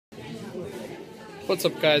What's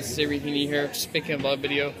up, guys? It's Avery here. Just making a vlog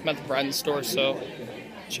video. I'm at the Verizon store, so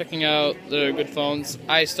checking out the good phones.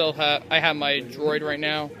 I have my Droid right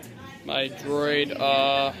now. My Droid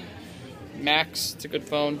Max. It's a good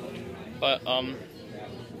phone, but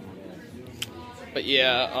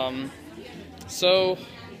yeah. So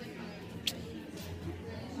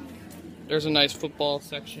there's a nice football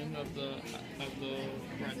section of the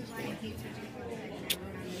Verizon store.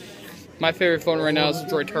 My favorite phone right now is the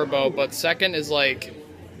Droid Turbo, but second is like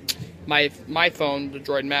my phone, the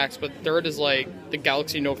Droid Max, but third is like the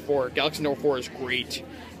Galaxy Note 4. Galaxy Note 4 is great.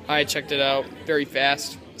 I checked it out, very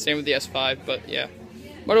fast. Same with the S5, but yeah.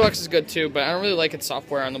 Moto X is good too, but I don't really like its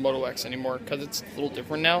software on the Moto X anymore because it's a little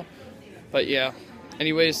different now. But yeah.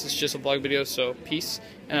 Anyways, it's just a vlog video, so peace.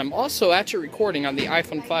 And I'm also actually recording on the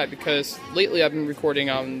iPhone 5 because lately I've been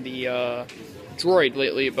recording on the Droid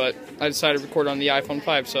lately, but I decided to record on the iPhone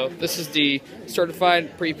 5. So this is the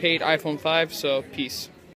certified prepaid iPhone 5, so peace.